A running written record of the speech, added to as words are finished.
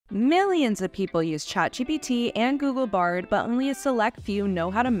Millions of people use ChatGPT and Google Bard, but only a select few know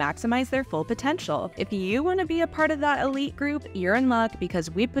how to maximize their full potential. If you want to be a part of that elite group, you're in luck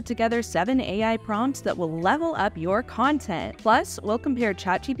because we put together 7 AI prompts that will level up your content. Plus, we'll compare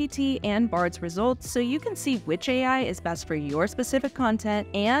ChatGPT and Bard's results so you can see which AI is best for your specific content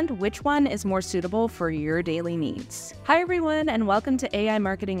and which one is more suitable for your daily needs. Hi everyone, and welcome to AI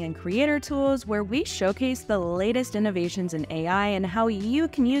Marketing and Creator Tools, where we showcase the latest innovations in AI and how you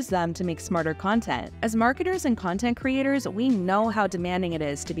can use them to make smarter content. As marketers and content creators, we know how demanding it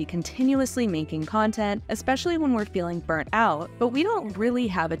is to be continuously making content, especially when we're feeling burnt out, but we don't really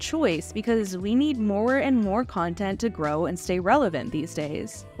have a choice because we need more and more content to grow and stay relevant these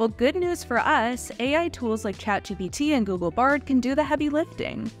days. Well, good news for us, AI tools like ChatGPT and Google Bard can do the heavy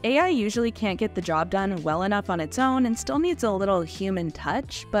lifting. AI usually can't get the job done well enough on its own and still needs a little human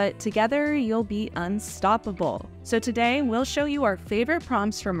touch, but together you'll be unstoppable. So today, we'll show you our favorite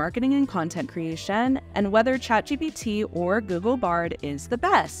prompts for marketing and content creation, and whether ChatGPT or Google Bard is the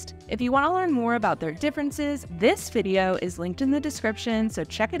best. If you want to learn more about their differences, this video is linked in the description, so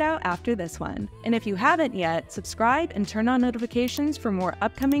check it out after this one. And if you haven't yet, subscribe and turn on notifications for more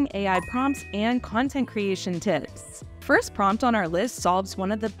upcoming AI prompts and content creation tips. First prompt on our list solves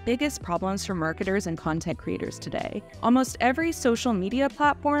one of the biggest problems for marketers and content creators today. Almost every social media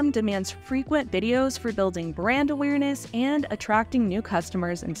platform demands frequent videos for building brand awareness and attracting new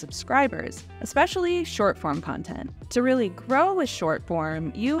customers and subscribers, especially short-form content. To really grow with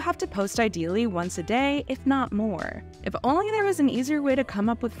short-form, you have to post ideally once a day, if not more. If only there was an easier way to come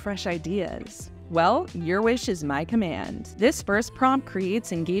up with fresh ideas. Well, your wish is my command. This first prompt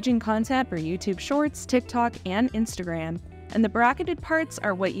creates engaging content for YouTube Shorts, TikTok, and Instagram, and the bracketed parts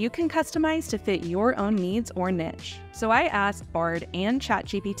are what you can customize to fit your own needs or niche. So I asked Bard and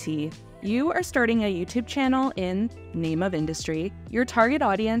ChatGPT, you are starting a YouTube channel in name of industry. Your target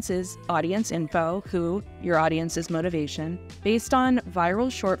audience is audience info, who your audience is motivation. Based on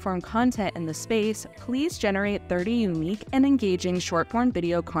viral short-form content in the space, please generate 30 unique and engaging short-form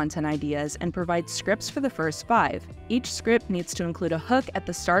video content ideas and provide scripts for the first 5. Each script needs to include a hook at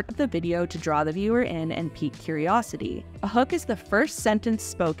the start of the video to draw the viewer in and pique curiosity. A hook is the first sentence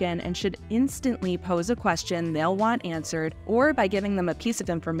spoken and should instantly pose a question they'll want answered, or by giving them a piece of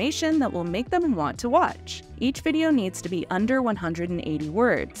information that will make them want to watch. Each video needs to be under 180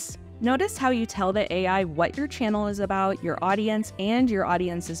 words. Notice how you tell the AI what your channel is about, your audience, and your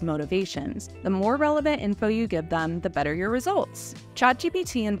audience's motivations. The more relevant info you give them, the better your results.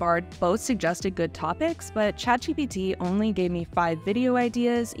 ChatGPT and Bard both suggested good topics, but ChatGPT only gave me 5 video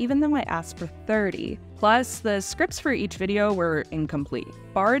ideas, even though I asked for 30. Plus, the scripts for each video were incomplete.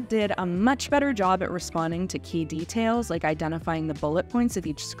 Bard did a much better job at responding to key details, like identifying the bullet points of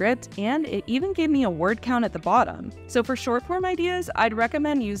each script, and it even gave me a word count at the bottom. So for short-form ideas, I'd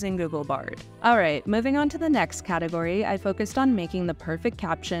recommend using Google Bard. Alright, moving on to the next category, I focused on making the perfect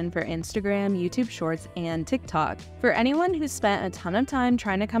caption for Instagram, YouTube Shorts, and TikTok. For anyone who's spent a ton of time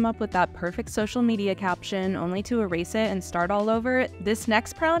trying to come up with that perfect social media caption only to erase it and start all over, this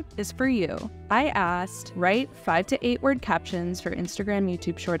next prompt is for you. I asked, write 5 to 8 word captions for Instagram,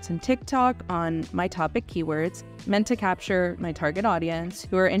 YouTube Shorts, and TikTok on my topic keywords, meant to capture my target audience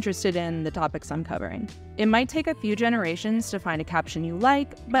who are interested in the topics I'm covering. It might take a few generations to find a caption you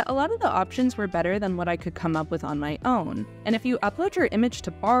like, but a lot of the options were better than what I could come up with on my own. And if you upload your image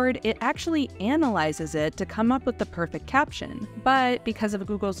to Bard, it actually analyzes it to come up with the perfect caption. But because of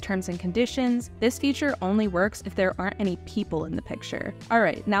Google's terms and conditions, this feature only works if there aren't any people in the picture.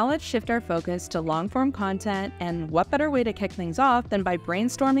 Alright, now let's shift our focus to long-form content, and what better way to kick things off than by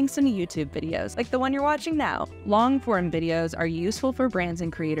brainstorming some YouTube videos, like the one you're watching now. Long-form videos are useful for brands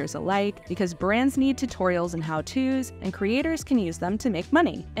and creators alike because brands need tutorials and how-tos, and creators can use them to make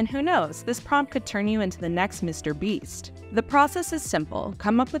money. And who knows, this prompt could turn you into the next Mr. Beast. The process is simple.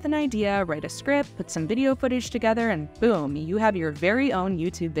 Come up with an idea, write a script, put some video footage together, and boom, you have your very own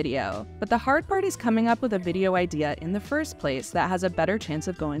YouTube video. But the hard part is coming up with a video idea in the first place that has a better chance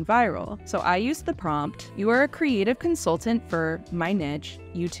of going viral. So I used the prompt, you are a creative consultant for my niche,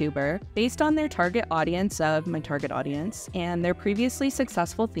 YouTuber, based on their target audience of my target audience and their previously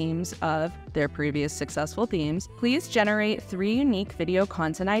successful themes of their previous successful themes, please generate 3 unique video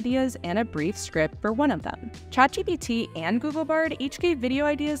content ideas and a brief script for one of them. ChatGPT and Google Bard each gave video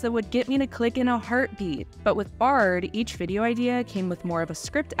ideas that would get me to click in a heartbeat, but with Bard, each video idea came with more of a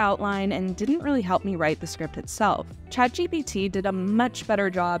script outline and didn't really help me write the script itself. ChatGPT did a much better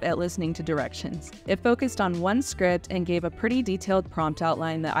job at listening to directions. It focused on one script and gave a pretty detailed prompt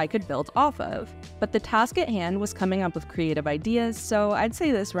outline that I could build off of. But the task at hand was coming up with creative ideas, so I'd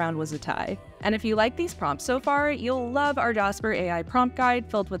say this round was a tie. And if you like these prompts so far, you'll love our Jasper AI prompt guide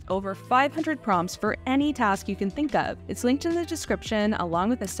filled with over 500 prompts for any task you can think of. It's linked in the description along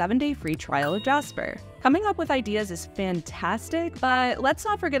with a 7-day free trial of Jasper. Coming up with ideas is fantastic, but let's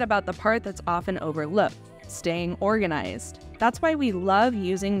not forget about the part that's often overlooked: staying organized. That's why we love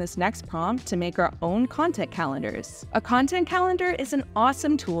using this next prompt to make our own content calendars. A content calendar is an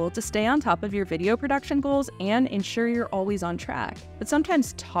awesome tool to stay on top of your video production goals and ensure you're always on track. But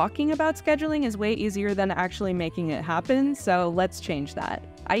sometimes talking about scheduling is way easier than actually making it happen, so let's change that.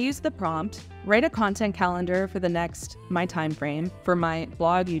 I use the prompt, write a content calendar for the next my time frame for my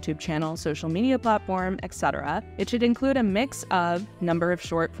blog, YouTube channel, social media platform, etc. It should include a mix of number of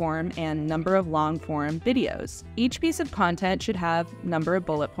short form and number of long form videos. Each piece of content should have number of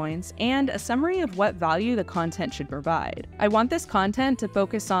bullet points and a summary of what value the content should provide. I want this content to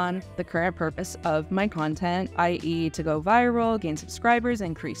focus on the current purpose of my content, i.e. to go viral, gain subscribers,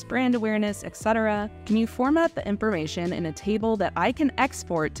 increase brand awareness, etc. Can you format the information in a table that I can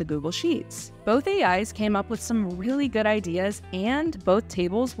export to Google Sheets? Both AIs came up with some really good ideas and both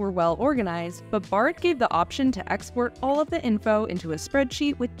tables were well organized, but Bard gave the option to export all of the info into a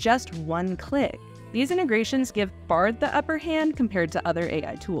spreadsheet with just one click. These integrations give Bard the upper hand compared to other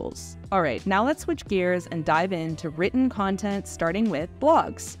AI tools. Alright, now let's switch gears and dive into written content, starting with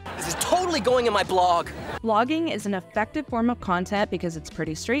blogs. This is totally going in my blog. Blogging is an effective form of content because it's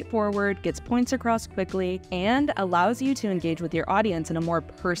pretty straightforward, gets points across quickly, and allows you to engage with your audience in a more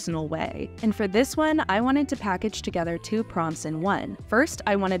personal way. And for this one, I wanted to package together 2 prompts in one. First,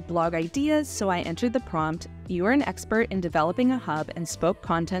 I wanted blog ideas, so I entered the prompt: you are an expert in developing a hub and spoke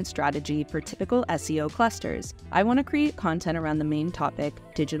content strategy for typical SEO clusters. I want to create content around the main topic,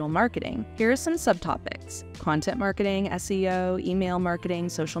 digital marketing. Here are some subtopics: content marketing, SEO, email marketing,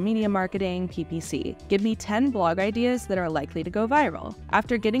 social media marketing, PPC. Give me 10 blog ideas that are likely to go viral.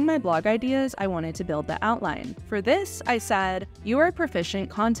 After getting my blog ideas, I wanted to build the outline. For this, I said, you are a proficient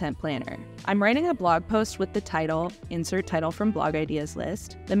content planner. I'm writing a blog post with the title, insert title from blog ideas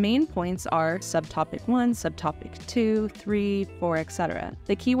list. The main points are subtopic 1, subtopic 2, 3, 4, etc.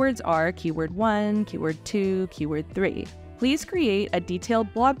 The keywords are keyword 1, keyword 2, keyword 3. Please create a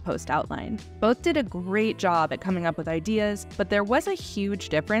detailed blog post outline. Both did a great job at coming up with ideas, but there was a huge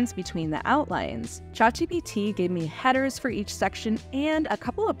difference between the outlines. ChatGPT gave me headers for each section and a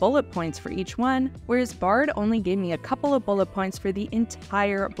couple of bullet points for each one, whereas Bard only gave me a couple of bullet points for the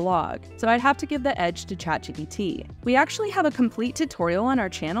entire blog. So I'd have to give the edge to ChatGPT. We actually have a complete tutorial on our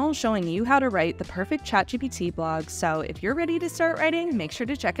channel showing you how to write the perfect ChatGPT blog, so if you're ready to start writing, make sure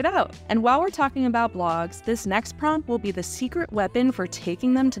to check it out. And while we're talking about blogs, this next prompt will be the secret weapon for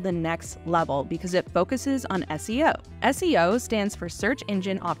taking them to the next level because it focuses on SEO. SEO stands for search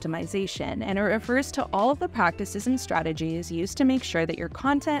engine optimization, and it refers to all of the practices and strategies used to make sure that your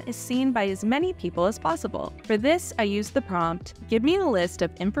content is seen by as many people as possible. For this, I used the prompt, give me a list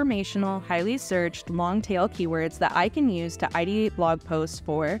of informational, highly searched, long-tail keywords that I can use to ideate blog posts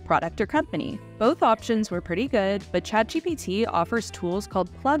for product or company. Both options were pretty good, but ChatGPT offers tools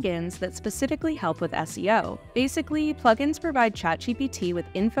called plugins that specifically help with SEO. Basically, plugins provide ChatGPT with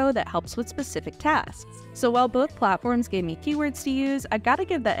info that helps with specific tasks. So while both platforms gave me keywords to use, I gotta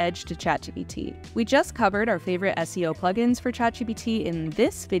give the edge to ChatGPT. We just covered our favorite SEO plugins for ChatGPT in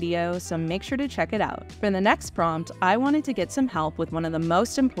this video, so make sure to check it out. For the next prompt, I wanted to get some help with one of the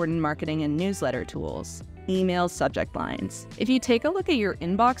most important marketing and newsletter tools: email subject lines. If you take a look at your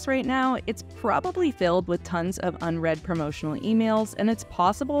inbox right now, it's probably filled with tons of unread promotional emails, and it's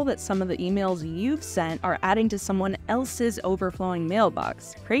possible that some of the emails you've sent are adding to someone else's overflowing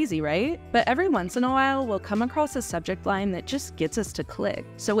mailbox. Crazy, right? But every once in a while, we'll come across a subject line that just gets us to click.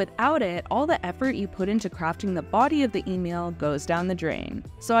 So without it, all the effort you put into crafting the body of the email goes down the drain.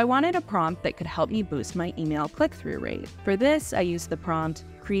 So I wanted a prompt that could help me boost my email click-through rate. For this, I used the prompt,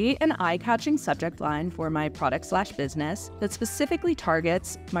 create an eye-catching subject line for my product/business that specifically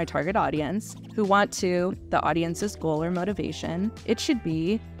targets my target audience who want to, the audience's goal or motivation. It should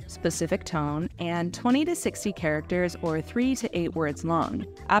be specific tone and 20 to 60 characters or 3 to 8 words long.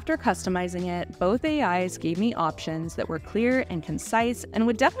 After customizing it, both AIs gave me options that were clear and concise and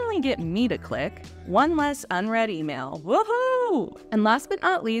would definitely get me to click. One less unread email. Woohoo! And last but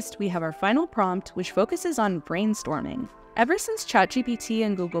not least, we have our final prompt, which focuses on brainstorming. Ever since ChatGPT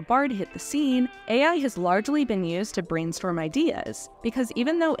and Google Bard hit the scene, AI has largely been used to brainstorm ideas, because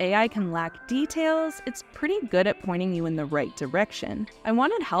even though AI can lack details, it's pretty good at pointing you in the right direction. I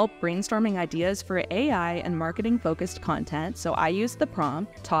wanted help brainstorming ideas for AI and marketing-focused content, so I used the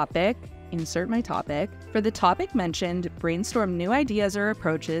prompt, topic, insert my topic. For the topic mentioned, brainstorm new ideas or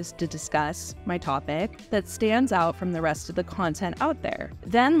approaches to discuss my topic that stands out from the rest of the content out there.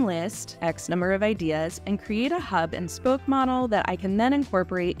 Then list X number of ideas and create a hub and spoke model that I can then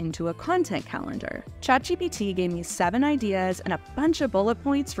incorporate into a content calendar. ChatGPT gave me 7 ideas and a bunch of bullet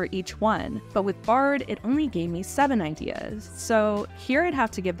points for each one, but with Bard, it only gave me 7 ideas. So here I'd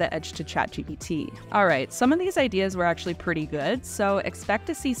have to give the edge to ChatGPT. Alright, some of these ideas were actually pretty good, so expect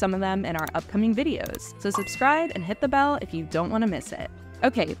to see some of them in our upcoming videos. So subscribe and hit the bell if you don't want to miss it.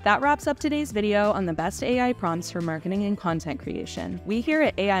 Okay, that wraps up today's video on the best AI prompts for marketing and content creation. We here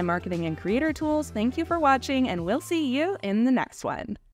at AI Marketing and Creator Tools thank you for watching, and we'll see you in the next one.